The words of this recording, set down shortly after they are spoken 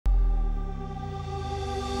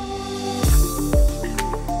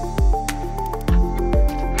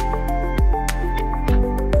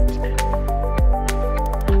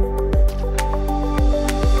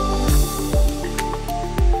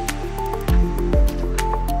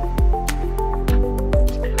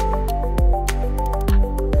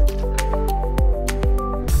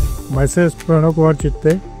Myself Pranav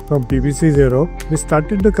Chitte from PBC Aero. We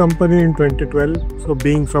started the company in 2012. So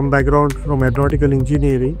being from background from aeronautical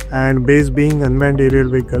engineering and base being unmanned aerial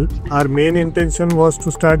vehicle, our main intention was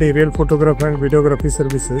to start aerial photography and videography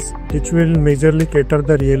services, which will majorly cater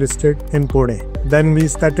the real estate in Pune. Then we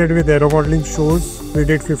started with aero modeling shows. We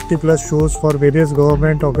did 50 plus shows for various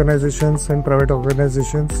government organizations and private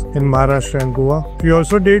organizations in Maharashtra and Goa. We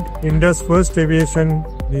also did India's first aviation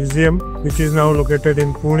museum, which is now located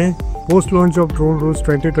in Pune. Post launch of Drone Rules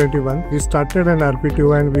 2021, we started an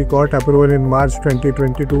RPTO and we got approval in March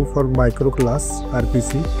 2022 for micro class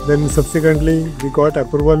RPC. Then subsequently we got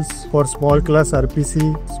approvals for small class RPC,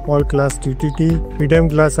 small class TTT, medium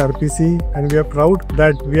class RPC, and we are proud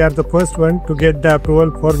that we are the first one to get the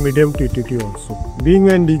approval for medium TTT also. Being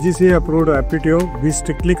an DGCA-approved RPTO, we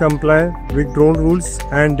strictly comply with drone rules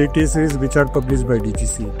and DTCs which are published by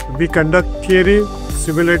DGCA. We conduct theory,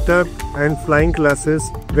 simulator and flying classes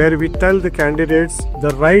where we tell the candidates the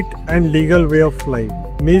right and legal way of flying.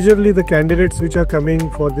 Majorly the candidates which are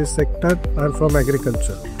coming for this sector are from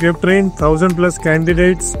agriculture. We have trained 1000 plus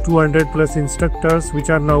candidates, 200 plus instructors which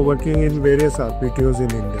are now working in various RPTOs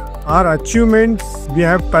in India. Our achievements, we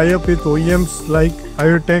have tie-up with OEMs like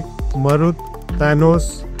Iotech, Marut,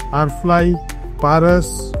 Thanos, Arfly,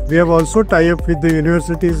 Paras. We have also tie-up with the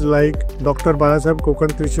universities like Dr. Balasaheb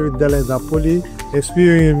Kokand Krishi Vidyalaya Dapoli,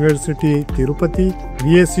 SPU University Tirupati,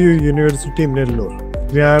 VSU University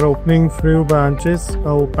Nellore. We are opening few branches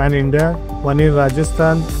now pan-India, one in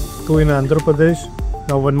Rajasthan, two in Andhra Pradesh,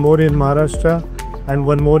 now one more in Maharashtra and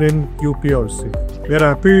one more in UP also. We are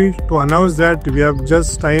happy to announce that we have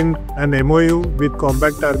just signed an MOU with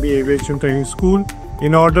Combat Army Aviation Training School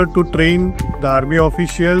in order to train the Army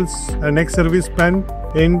officials and ex-servicemen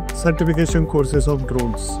in certification courses of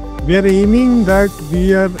drones. We are aiming that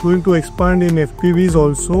we are going to expand in FPVs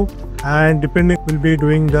also, and depending will be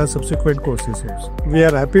doing the subsequent courses also. We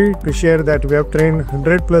are happy to share that we have trained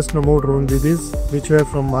 100 plus Namo drone didis which were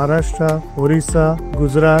from Maharashtra, Orissa,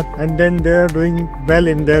 Gujarat, and then they are doing well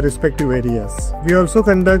in their respective areas. We also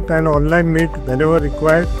conduct an online meet whenever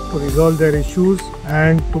required to resolve their issues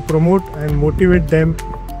and to promote and motivate them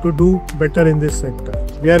to do better in this sector.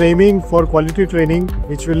 We are aiming for quality training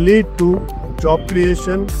which will lead to job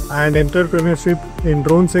creation and entrepreneurship in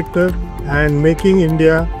drone sector and making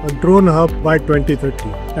India a drone hub by 2030.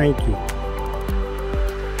 Thank you.